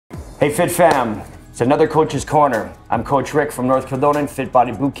Hey Fit Fam, it's another Coach's Corner. I'm Coach Rick from North Kildonan Fit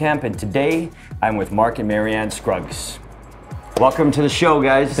Body Boot Camp, and today I'm with Mark and Marriane Scruggs. Welcome to the show,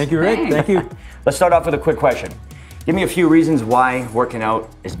 guys. Thank you, Rick. Thanks. Thank you. Let's start off with a quick question. Give me a few reasons why working out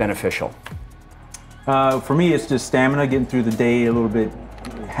is beneficial. For me, it's just stamina, getting through the day a little bit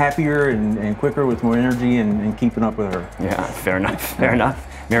happier and quicker with more energy and keeping up with her. Yeah, fair enough, fair enough.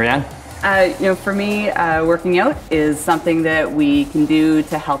 Marriane? For me, working out is something that we can do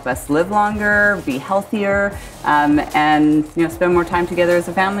to help us live longer, be healthier, and spend more time together as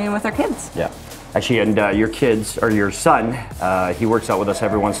a family and with our kids. Yeah. Actually, and your kids, or your son, he works out with us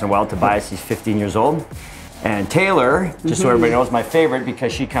every once in a while. Tobias, he's 15 years old. And Taylor, just so everybody knows, my favorite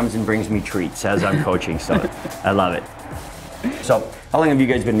because she comes and brings me treats as I'm coaching, so I love it. So, how long have you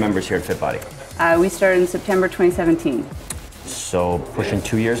guys been members here at Fit Body? We started in September 2017. So, pushing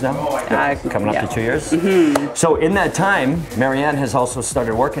 2 years now? Coming up to 2 years? Mm-hmm. So, in that time, Marriane has also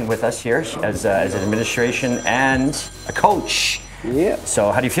started working with us here as an administration and a coach. Yeah.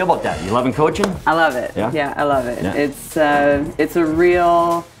 So, how do you feel about that? You loving coaching? I love it. Yeah? I love it. Yeah. It's a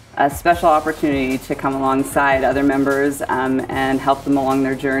real special opportunity to come alongside other members and help them along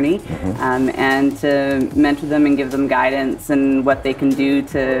their journey, and to mentor them and give them guidance and what they can do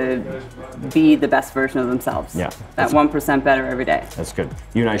to be the best version of themselves. Yeah. That 1% better every day. That's good.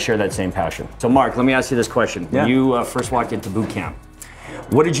 You and I share that same passion. So Mark, let me ask you this question. Yeah. When you first walked into boot camp,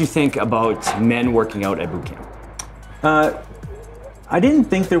 what did you think about men working out at boot camp? I didn't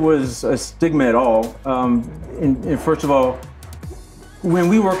think there was a stigma at all. And first of all, when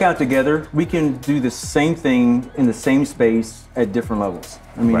we work out together, we can do the same thing in the same space at different levels.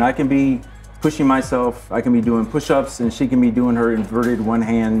 I mean, Right. I can be pushing myself, I can be doing push-ups, and she can be doing her inverted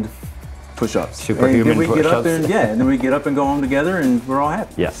one-hand push-ups. Superhuman and then we get up push-ups. and then we get up and go home together, and we're all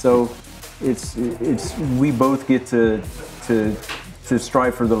happy. Yeah. So it's we both get to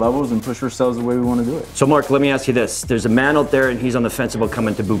strive for the levels and push ourselves the way we want to do it. So Mark, let me ask you this. There's a man out there and he's on the fence about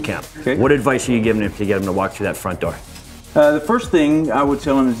coming to boot camp. Okay. What advice are you giving him to get him to walk through that front door? The first thing I would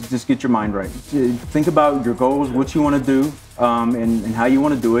tell him is just get your mind right. Think about your goals, what you want to do, and how you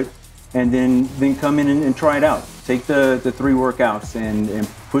want to do it, and then come in and try it out. Take the 3 workouts and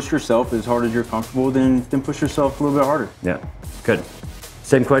push yourself as hard as you're comfortable, then push yourself a little bit harder. Yeah, good.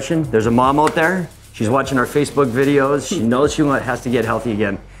 Same question. There's a mom out there. She's watching our Facebook videos. She knows she has to get healthy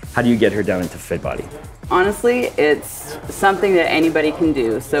again. How do you get her down into Fit Body? Honestly, it's something that anybody can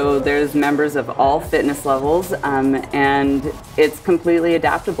do. So there's members of all fitness levels, and it's completely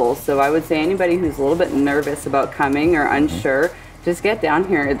adaptable. So I would say anybody who's a little bit nervous about coming or unsure, just get down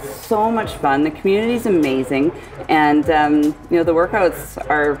here. It's so much fun. The community's amazing, and the workouts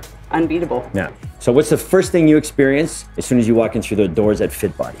are unbeatable. Yeah. So what's the first thing you experience as soon as you walk in through the doors at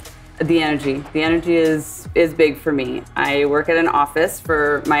Fit Body? The energy. The energy is big for me. I work at an office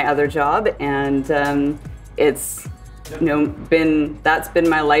for my other job, and it's that's been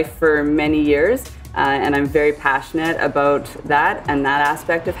my life for many years, and I'm very passionate about that and that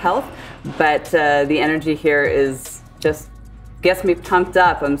aspect of health. But the energy here is just gets me pumped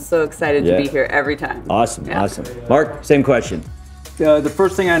up. I'm so excited to be here every time. Awesome, Yeah. awesome. Mark, same question. The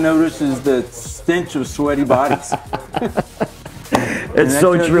first thing I notice is the stench of sweaty bodies. It's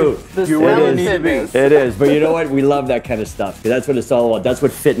so true. You're where you It need to be. is. It is, but you know what? We love that kind of stuff. 'Cause that's what it's all about. That's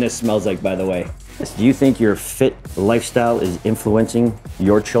what fitness smells like, by the way. Do you think your fit lifestyle is influencing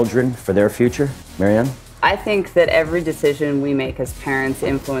your children for their future, Marriane? I think that every decision we make as parents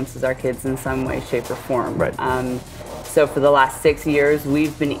influences our kids in some way, shape, or form. Right. So for the last 6 years,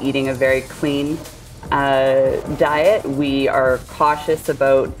 we've been eating a very clean diet. We are cautious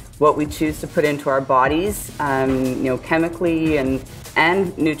about what we choose to put into our bodies, chemically and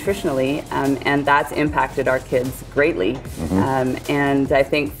nutritionally, and that's impacted our kids greatly. And I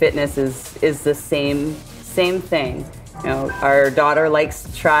think fitness is the same thing. Our daughter likes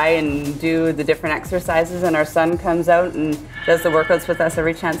to try and do the different exercises, and our son comes out and does the workouts with us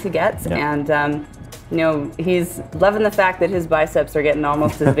every chance he gets. Yeah. And he's loving the fact that his biceps are getting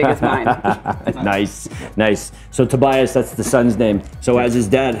almost as big as mine. Nice, nice. So Tobias, that's the son's name. So as his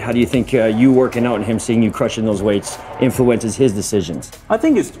dad, how do you think you working out and him seeing you crushing those weights influences his decisions? I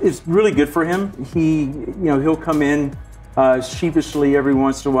think it's really good for him. He'll come in sheepishly every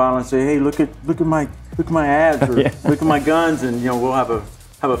once in a while and say, "Hey, look at my abs, or look at my guns," and we'll have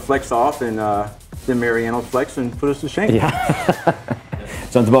a flex off, and then Marriane will flex and put us to shame. Yeah.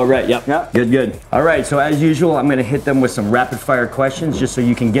 Sounds about right. Yep. Yeah. Good, good. All right. So as usual, I'm going to hit them with some rapid fire questions just so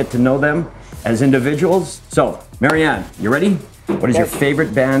you can get to know them as individuals. So, Marriane, you ready? What is your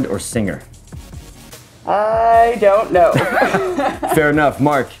favorite band or singer? I don't know. Fair enough.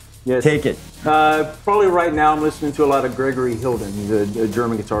 Mark, Yes. take it. Probably right now I'm listening to a lot of Gregory Hilden. He's a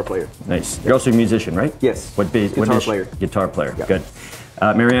German guitar player. Nice. You're also a musician, right? Yes. What bass? Guitar player. Guitar player. Yeah. Good.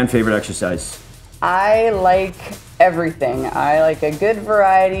 Marriane, favorite exercise? I like everything. I like a good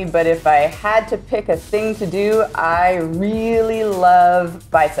variety, but if I had to pick a thing to do, I really love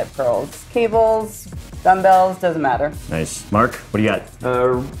bicep curls. Cables, dumbbells, doesn't matter. Nice. Mark, what do you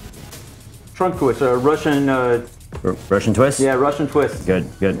got? Trunk twist, Russian. Russian twist? Yeah, Russian twist. Good,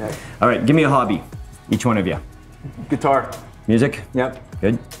 good. Yeah. All right, give me a hobby, each one of you. Guitar. Music? Yep.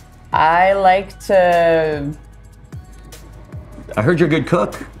 Good. I like to... I heard you're a good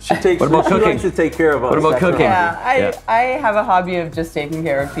cook. What about cooking? She likes to take care of us. What about That's her cooking? hobby. I have a hobby of just taking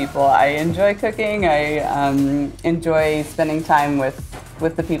care of people. I enjoy cooking. I enjoy spending time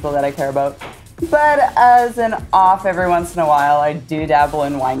with the people that I care about. But as an off every once in a while, I do dabble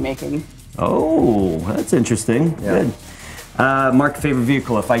in winemaking. Oh, that's interesting. Yeah. Good. Mark, favorite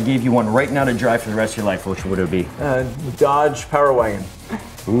vehicle? If I gave you one right now to drive for the rest of your life, which would it be? Dodge Power Wagon.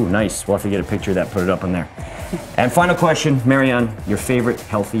 Ooh, nice. We'll have to get a picture of that, put it up on there. And final question, Marriane, your favorite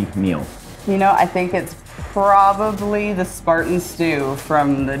healthy meal? You know, I think it's probably the Spartan stew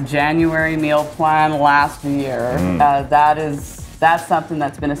from the January meal plan last year. That's something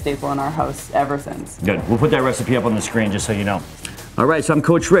that's been a staple in our house ever since. Good. We'll put that recipe up on the screen just so you know. All right, so I'm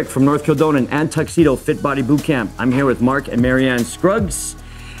Coach Rick from North Kildonan and Tuxedo Fit Body Boot Camp. I'm here with Mark and Marriane Scruggs.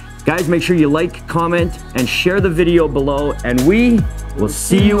 Guys, make sure you like, comment, and share the video below, and we will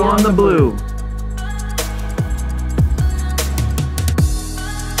see you on the blue.